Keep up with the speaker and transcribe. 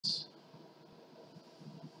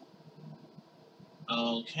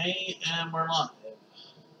Okay, and we're live.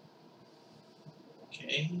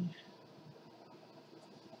 Okay.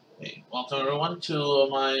 Hey, welcome everyone to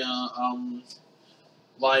my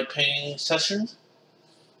live painting session.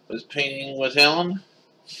 With painting with Alan.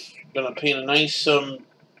 I'm gonna paint a nice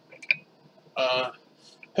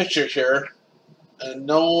picture here. And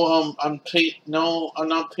no, I'm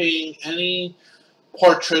not painting any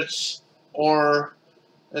portraits or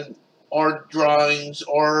or drawings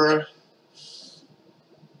or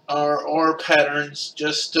patterns.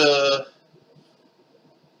 Just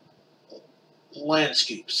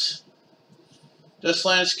landscapes. Just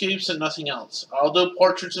landscapes and nothing else. I'll do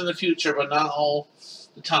portraits in the future, but not all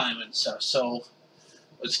the time and stuff. So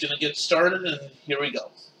let's gonna get started, and here we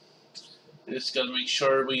go. Just gotta make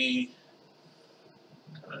sure we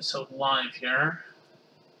got ourselves live here.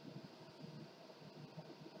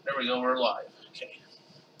 There we go. We're live. Okay.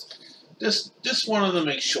 Just wanted to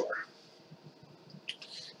make sure,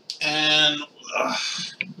 and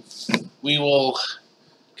we will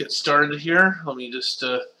get started here. Let me just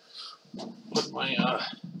put my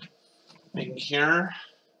thing here.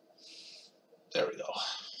 There we go.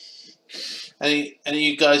 Any of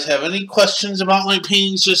you guys have any questions about my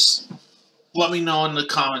paintings? Just let me know in the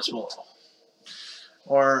comments below,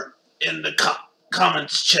 or in the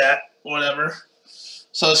comments chat, whatever.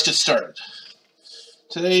 So let's get started.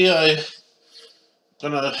 Today I'm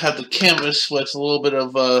gonna have the canvas with a little bit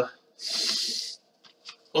of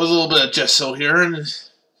gesso here, and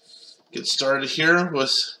get started here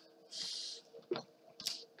with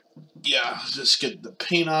just get the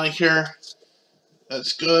paint on here.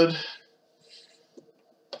 That's good.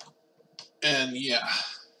 And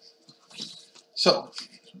so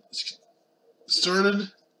let's get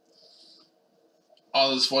started.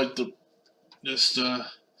 All this white, just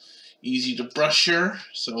easy to brush here,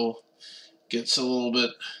 so gets a little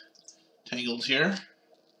bit tangled here.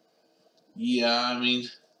 I mean,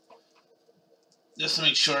 just to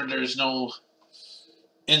make sure there's no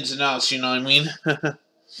ins and outs, you know what I mean?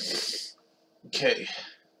 Okay.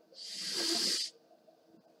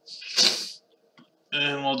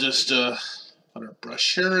 And we'll just put our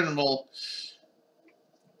brush here, and we'll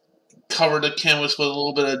cover the canvas with a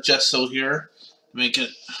little bit of gesso here to make it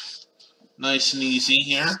nice and easy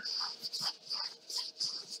here.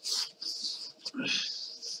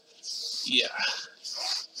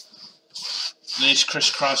 Nice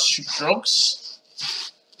crisscross strokes.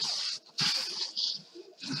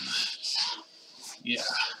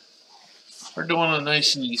 We're doing it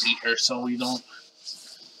nice and easy here so we don't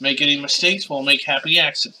make any mistakes. We'll make happy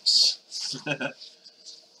accidents.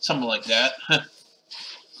 Something like that.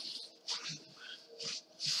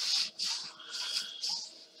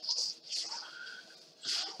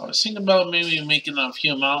 I was thinking about maybe making a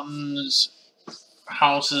few mountains,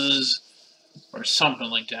 houses, or something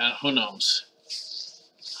like that. Who knows?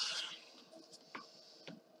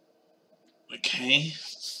 Okay.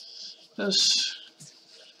 Just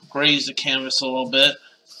graze the canvas a little bit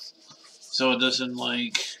so it doesn't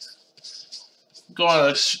like go out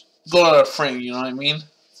of frame, you know what I mean?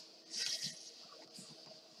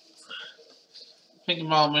 Thinking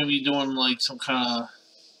about maybe doing like some kind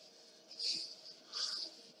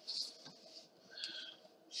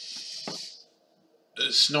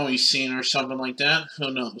of snowy scene or something like that.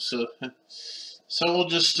 Who knows? So we'll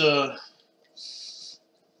just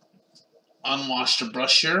unwash the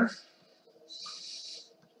brush here.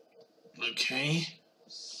 Okay.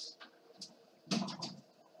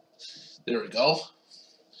 There we go.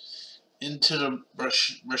 Into the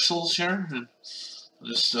bristles here, and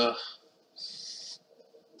just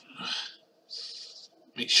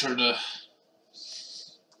make sure to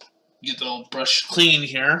get the old brush clean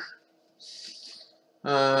here.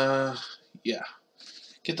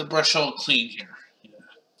 Get the brush all clean here.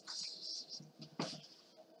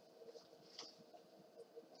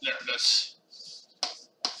 There it is.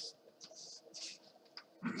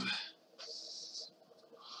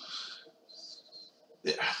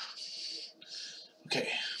 Okay.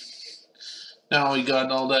 Now we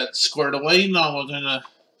got all that squared away. Now we're gonna.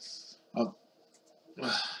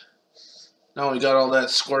 Now we got all that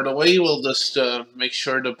squared away. We'll just make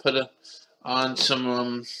sure to put on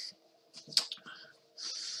some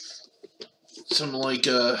like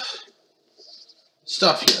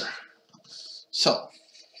stuff here. So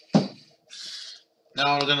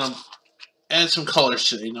now we're gonna add some colors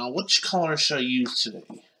today. Now, which color should I use today?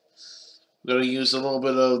 I'm gonna use a little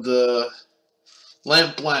bit of the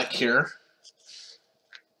lamp black here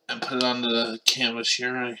and put it on the canvas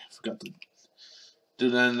here. I forgot to do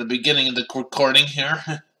that in the beginning of the recording here.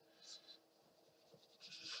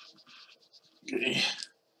 Okay.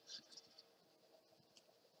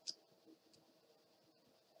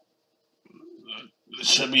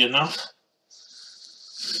 should be enough.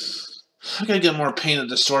 I gotta get more paint at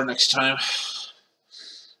the store next time.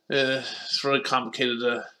 It's really complicated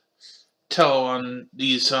to tell on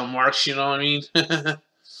these marks, you know what I mean?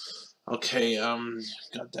 Okay,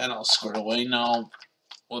 got that all squared away. Now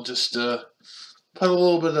we'll just put a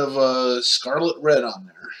little bit of scarlet red on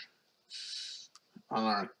there. On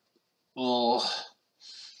our little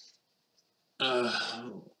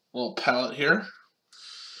little palette here.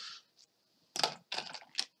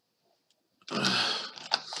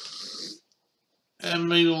 And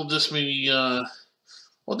maybe we'll just we'll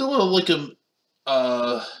do like a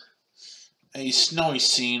snowy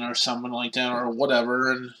scene or something like that or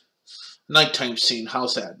whatever, and nighttime scene.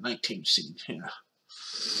 How's that? Nighttime scene, yeah.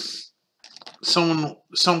 Something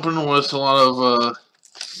with a lot of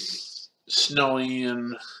snowy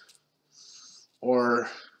and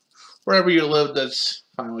or wherever you live, that's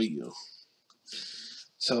fine with you.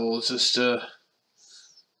 So let's just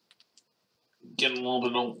get a little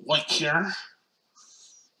bit of white here.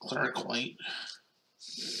 Cleric white.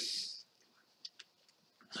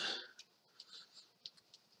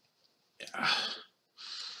 Yeah.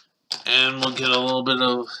 And we'll get a little bit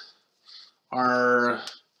of our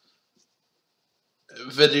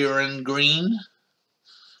veteran green.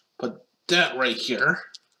 Put that right here.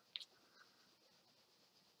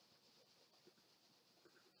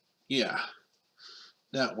 Yeah.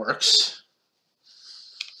 That works.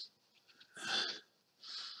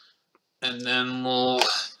 And then we'll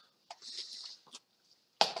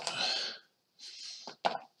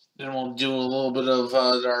do a little bit of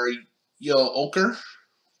our yellow ochre,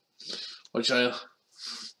 which I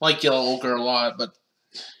like yellow ochre a lot, but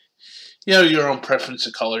you have your own preference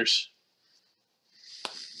of colors.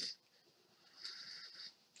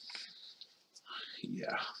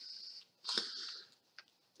 Yeah.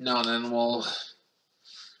 Now then we'll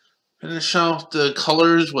finish off the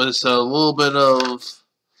colors with a little bit of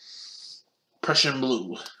Prussian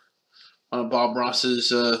blue. One of Bob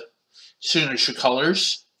Ross's signature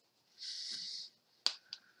colors.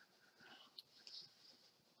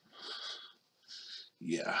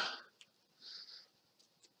 Yeah.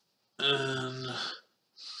 And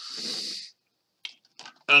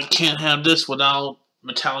I can't have this without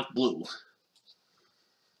metallic blue.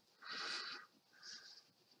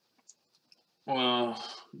 Well,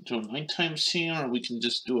 do a nighttime scene, or we can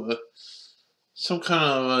just do some kind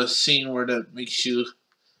of a scene where that makes you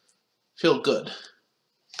feel good.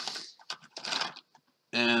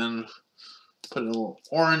 And put a little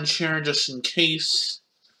orange here just in case.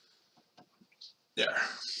 There.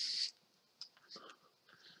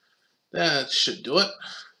 That should do it.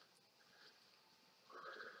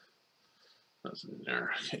 Nothing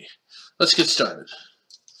there. Okay. Let's get started.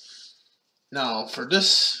 Now for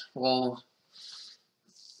this, we'll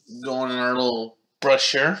go in our little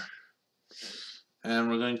brush here. And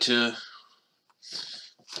we're going to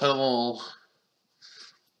put a little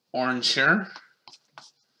orange here.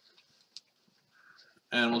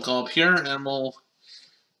 And we'll go up here and we'll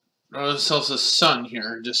draw ourselves a sun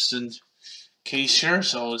here, just in case here.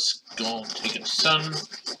 So let's go and take a sun.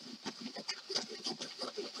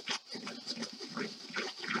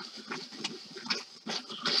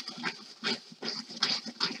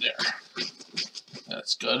 There.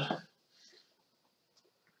 That's good.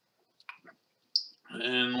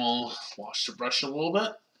 And we'll wash the brush a little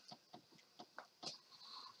bit.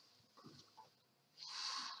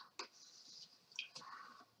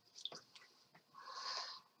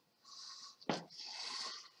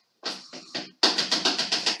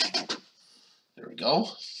 There we go.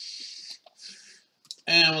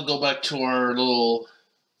 And we'll go back to our little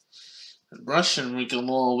brush and make a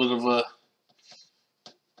little bit of a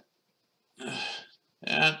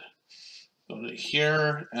that. Go to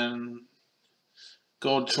here and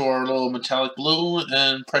go to our little metallic blue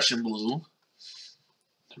and Prussian blue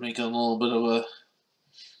to make a little bit of a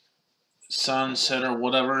sunset or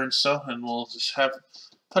whatever and stuff, and we'll just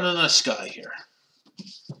put in a sky here.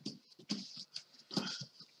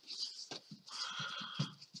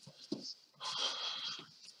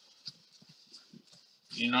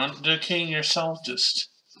 You're not dedicating yourself, just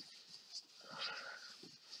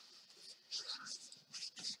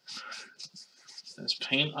let's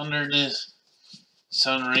paint under the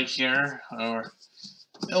sun right here, or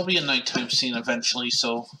it'll be a nighttime scene eventually,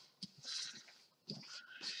 so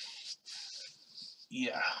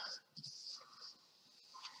yeah.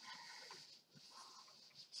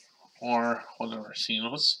 Or whatever scene.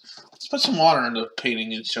 Let's put some water into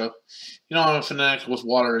painting and show. You know, I'm a fanatic with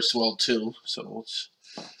water as well too, so let's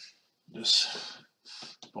just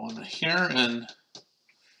go into here and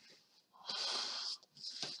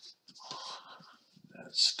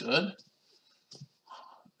That's good.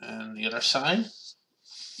 And the other side.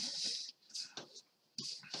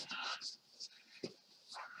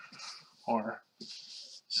 Or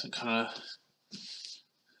some kind of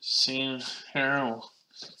scene here.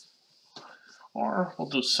 Or we'll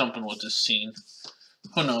do something with this scene.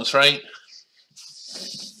 Who knows, right?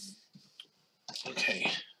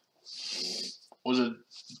 Okay. With a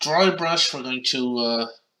dry brush, we're going to,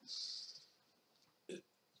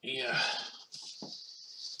 yeah.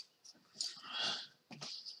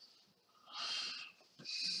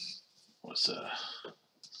 With a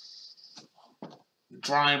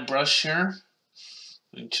dry brush here,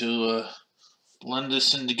 I'm going to blend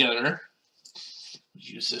this in together.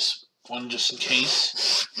 Use this one just in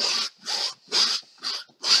case.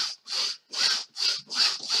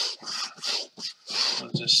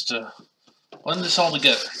 I'll just blend this all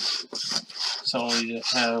together so we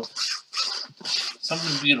have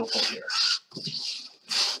something beautiful here.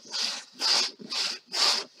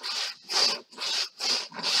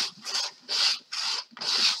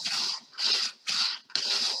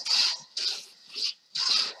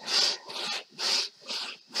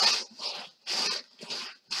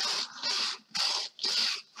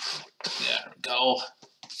 There we go.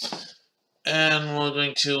 And we're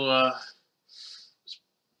going to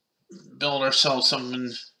build ourselves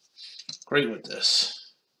something great with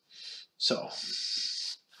this. So,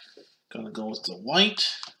 gonna go with the white,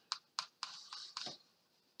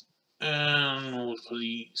 and we'll put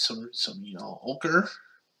some yellow ochre,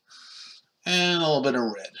 and a little bit of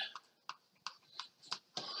red.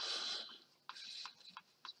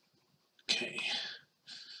 Okay,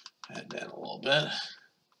 add that a little bit.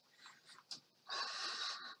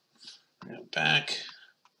 Bring it back,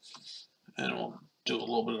 and we'll do a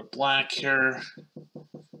little bit of black here.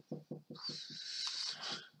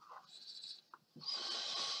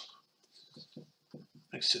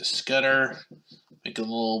 Mix this together, make a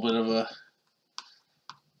little bit of a.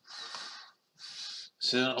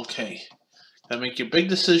 So okay, gotta make your big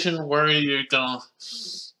decision where you're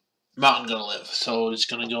mountain gonna live. So it's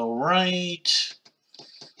gonna go right.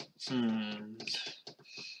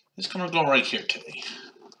 It's gonna go right here today.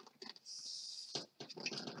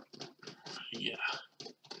 Yeah.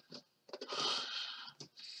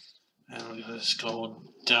 And we're gonna just go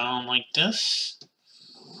down like this.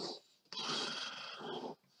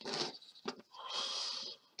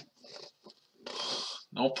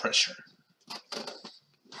 No pressure.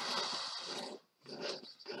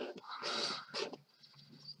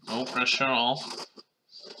 No pressure at all.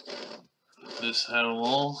 Just have a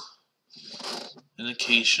little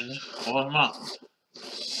indication of a mountain.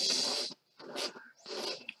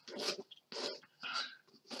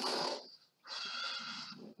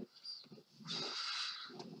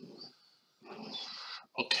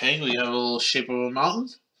 Okay, we have a little shape of a mountain.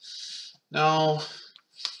 Now,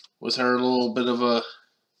 with our little bit of a,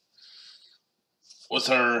 with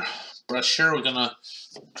our brush here, we're gonna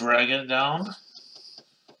drag it down.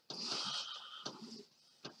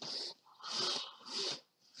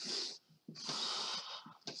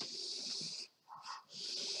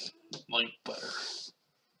 Like butter.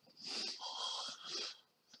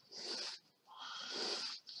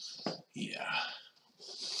 Yeah.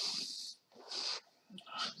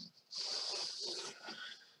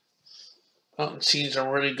 Mountain scenes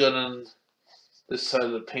are really good on this side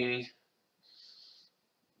of the painting.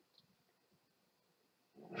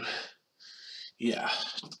 Yeah.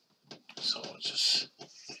 So let's just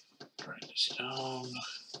drag this down.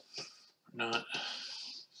 Not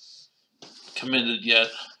committed yet.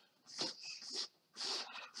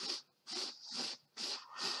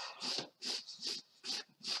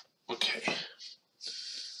 Okay.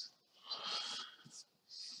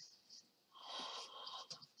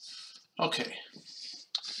 Okay.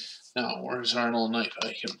 Now, where's our little knife?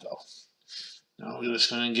 Here we go. Now we're just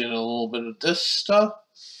going to get a little bit of this stuff.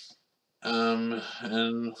 And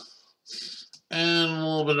a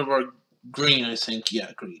little bit of our green, I think.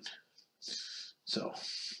 Yeah, green. So,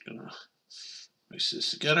 gonna mix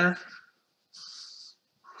this together.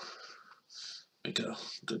 Make a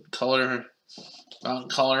good color, mountain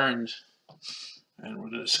color, and we're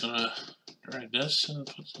just gonna drag this and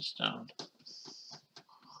put this down.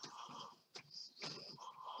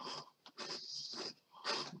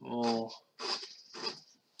 Oh,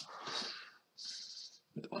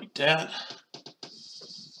 like that.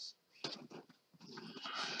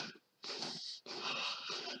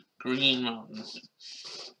 Green mountain,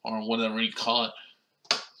 or whatever you call it.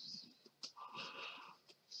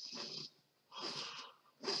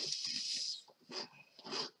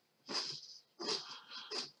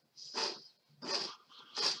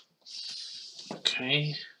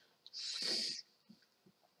 Okay.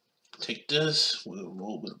 Take this with a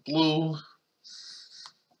little bit of blue.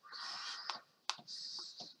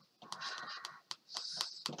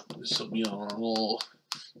 This will be our little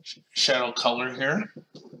shadow color here.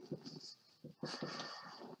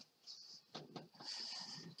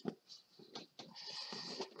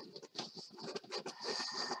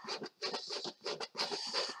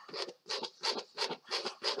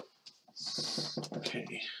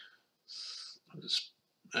 Okay. I'll just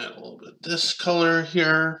add a little bit of this color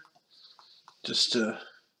here, just to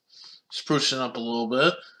spruce it up a little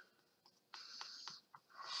bit.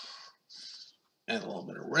 Add a little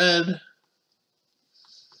bit of red.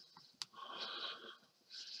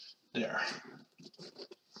 There.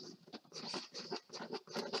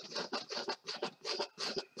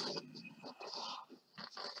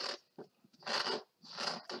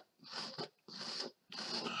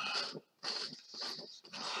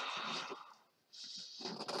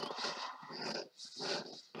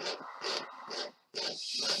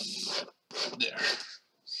 There.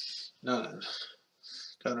 Now then,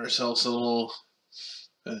 got ourselves a little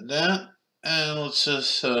bit of that, and let's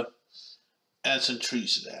just add some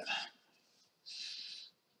trees to that.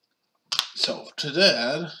 So to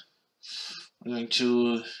that, we're going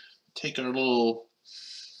to take our little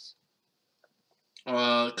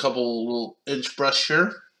couple little inch brush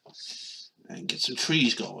here and get some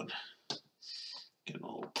trees going. Get a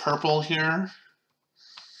little purple here.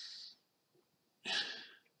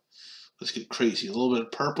 Let's get crazy. A little bit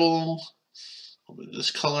of purple, a little bit of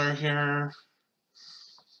this color here.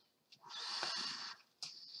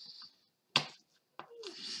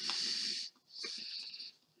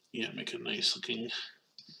 Yeah, make a nice looking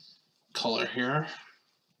color here.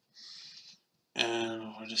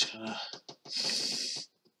 And we're just gonna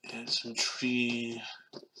add some tree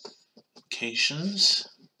locations.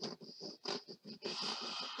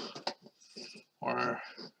 Or,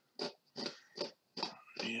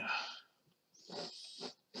 yeah.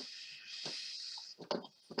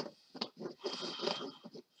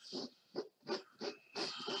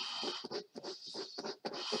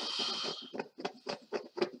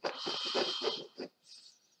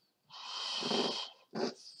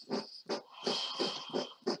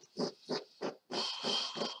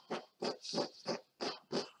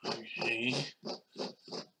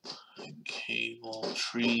 Okay, little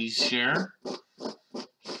trees here.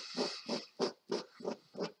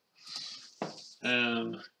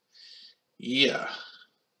 And yeah.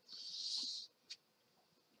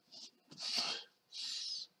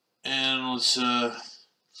 And let's go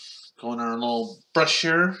in our little brush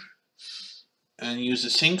here and use the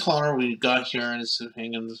same color we got here instead of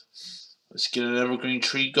hanging. Let's get an evergreen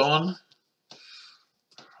tree going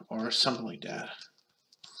or something like that.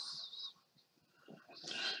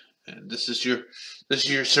 And this is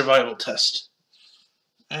your survival test.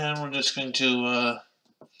 And we're just going to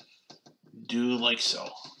do like so.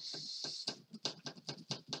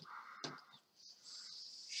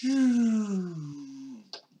 And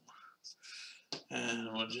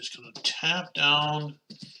we're just going to tap down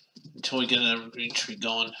until we get an evergreen tree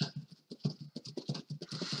going.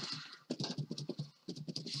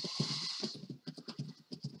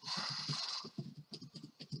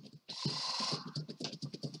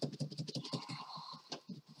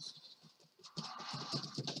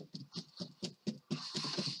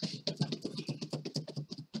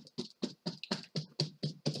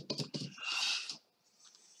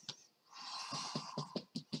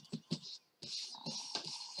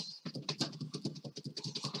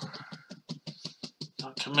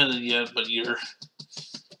 Not committed yet, but you're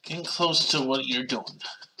getting close to what you're doing.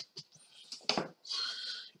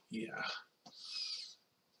 Yeah.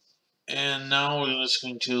 And now we're just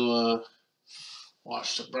going to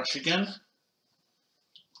wash the brush again.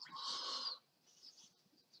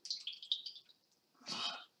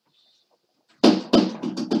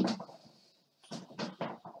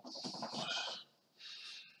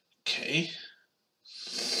 Okay.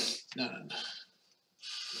 Then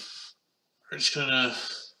we're just gonna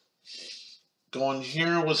go in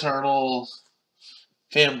here with our little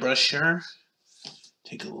fan brush here.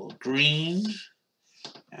 Take a little green,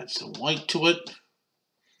 add some white to it,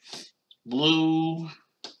 blue,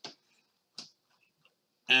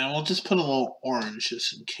 and we'll just put a little orange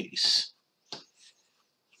just in case.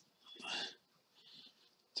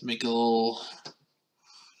 To make a little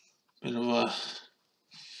bit of a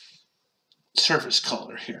surface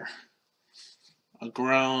color here. A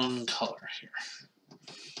ground color here.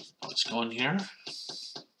 Let's go in here.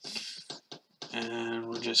 And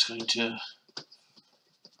we're just going to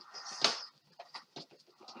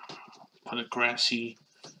put a grassy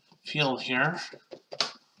field here,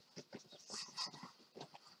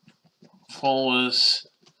 full with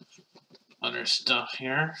other stuff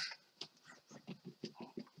here.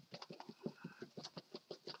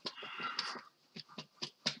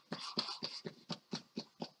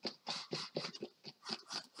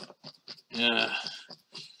 Yeah,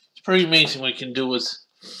 it's pretty amazing what you can do with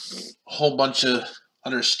a whole bunch of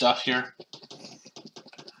other stuff here.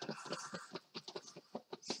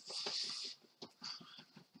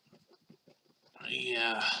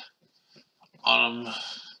 Yeah, autumn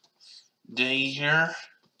day here.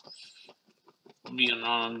 Be an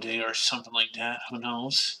autumn day or something like that, who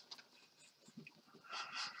knows.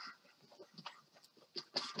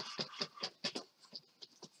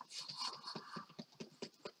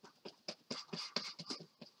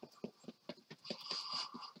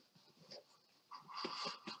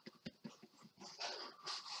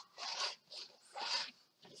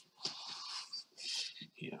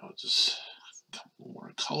 Yeah, just a couple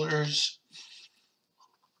more colors.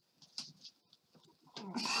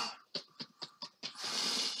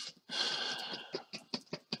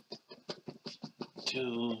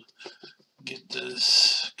 To get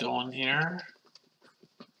this going here.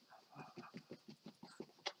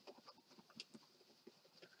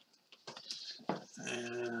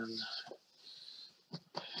 And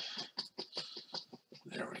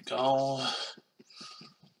there we go.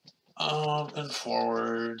 Up and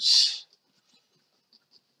forwards.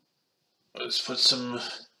 Let's put some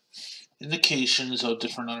indications of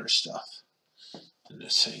different other stuff in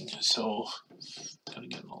this thing. So, gonna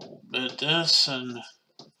get a little bit of this and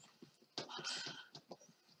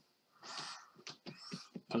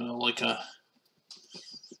put like a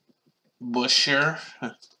bush here.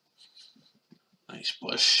 Nice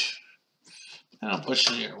bush. And a bush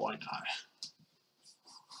in here, why not?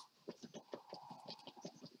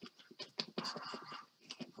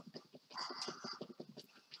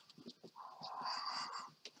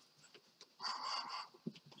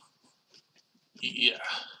 Yeah.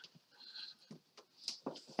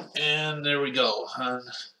 And there we go.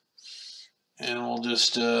 And we'll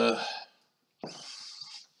just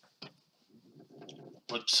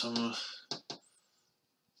put some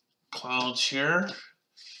clouds here,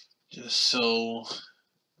 just so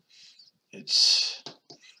it's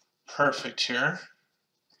perfect here.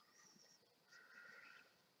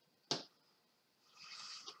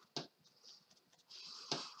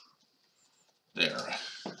 There.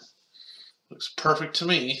 Looks perfect to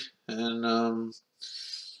me. And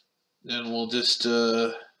then we'll just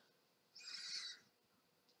put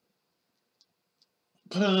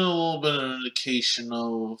in a little bit of an indication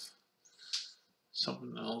of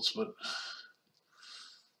something else, but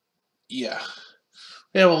yeah.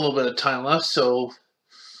 We have a little bit of time left, so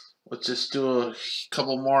let's just do a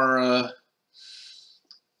couple more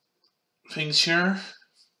things here.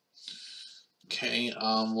 Okay,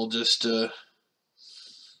 we'll just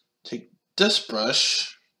take this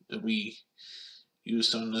brush that we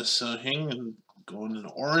used on this thing and go in an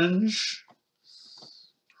orange.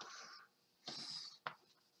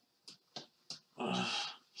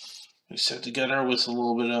 Mix that together with a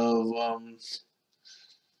little bit of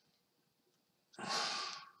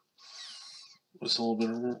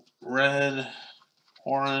red,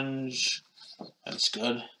 orange. That's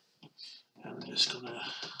good. And we're just gonna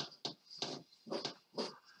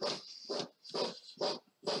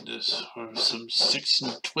this for some sticks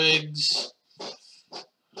and twigs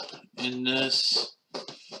in this,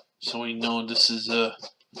 so we know this is a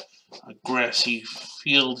grassy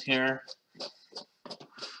field here.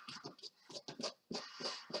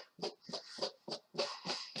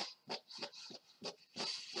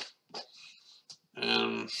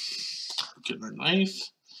 And get our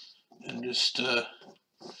knife and just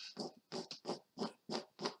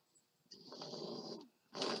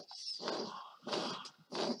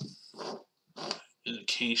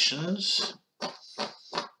indications.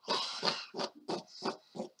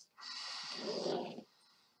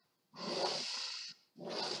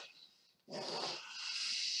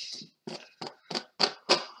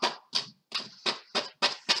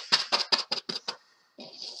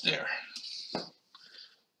 There.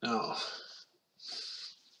 Now,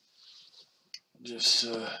 just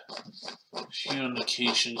a few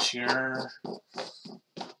indications here.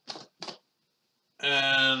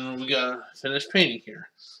 And we gotta finish painting here.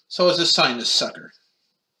 So let's just sign this sucker.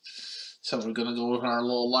 So we're gonna go with our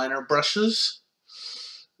little liner brushes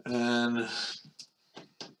and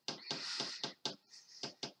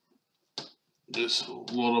just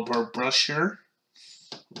load up our brush here.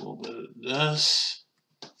 A little bit of this.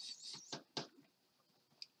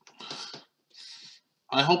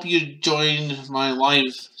 I hope you joined my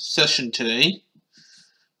live session today.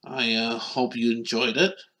 I hope you enjoyed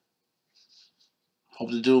it. Hope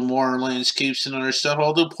to do more landscapes and other stuff.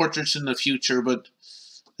 I'll do portraits in the future, but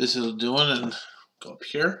this is doing, and go up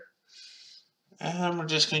here. And we're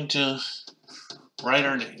just going to write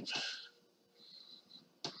our name.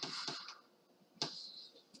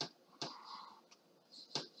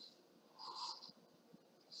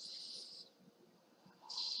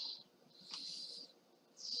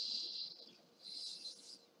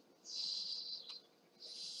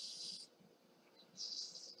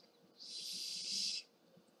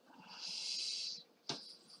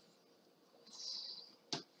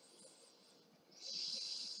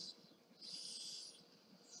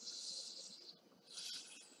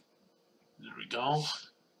 There we go.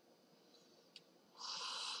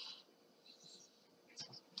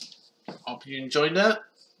 Hope you enjoyed that.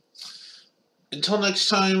 Until next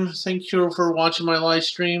time, thank you for watching my live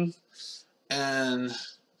stream, and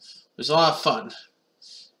it was a lot of fun.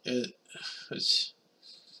 It's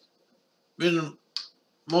been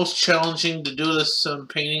most challenging to do this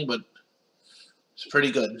painting, but it's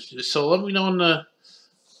pretty good. So let me know in the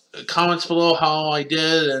comments below how I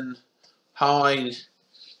did and how I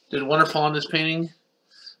did wonderful on this painting.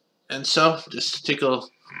 And so, just take a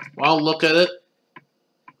wild look at it.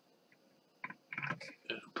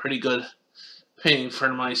 Pretty good painting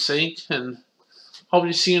for my sake, and hope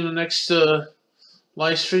to see you in the next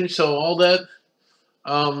live stream. So all that,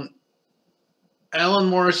 Alan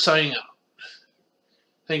Morris signing out.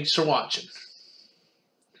 Thanks for watching.